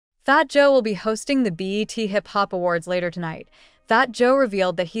Fat Joe will be hosting the BET Hip Hop Awards later tonight. Fat Joe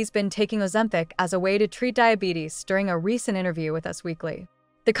revealed that he's been taking Ozempic as a way to treat diabetes during a recent interview with Us Weekly.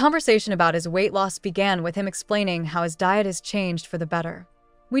 The conversation about his weight loss began with him explaining how his diet has changed for the better.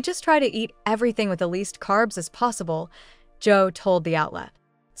 "We just try to eat everything with the least carbs as possible," Joe told the outlet.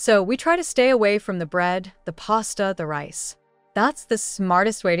 "So we try to stay away from the bread, the pasta, the rice. That's the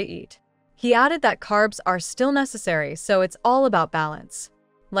smartest way to eat." He added that carbs are still necessary, so it's all about balance.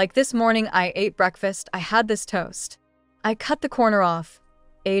 "Like this morning I ate breakfast, I had this toast. I cut the corner off,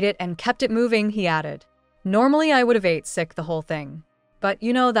 ate it and kept it moving," he added. "Normally I would have ate sick the whole thing. But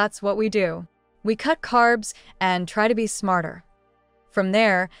that's what we do. We cut carbs and try to be smarter." From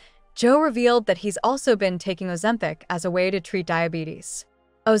there, Joe revealed that he's also been taking Ozempic as a way to treat diabetes.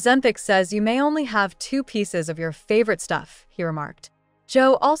 "Ozempic says you may only have 2 pieces of your favorite stuff," he remarked.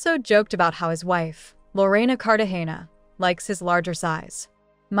 Joe also joked about how his wife, Lorena Cartagena, likes his larger size.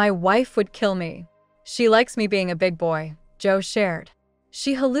 "My wife would kill me. She likes me being a big boy," Joe shared.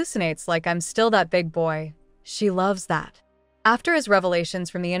 "She hallucinates like I'm still that big boy. She loves that." After his revelations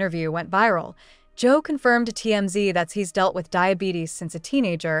from the interview went viral, Joe confirmed to TMZ that he's dealt with diabetes since a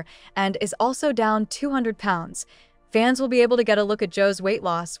teenager and is also down 200 pounds. Fans will be able to get a look at Joe's weight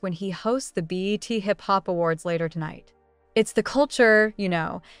loss when he hosts the BET Hip Hop Awards later tonight. "It's the culture,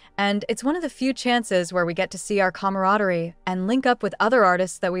 and it's one of the few chances where we get to see our camaraderie and link up with other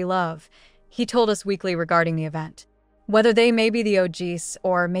artists that we love," he told Us Weekly regarding the event. "Whether they may be the OGs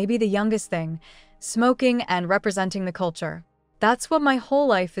or maybe the youngest thing, smoking and representing the culture. That's what my whole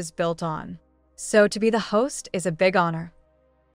life is built on. So to be the host is a big honor."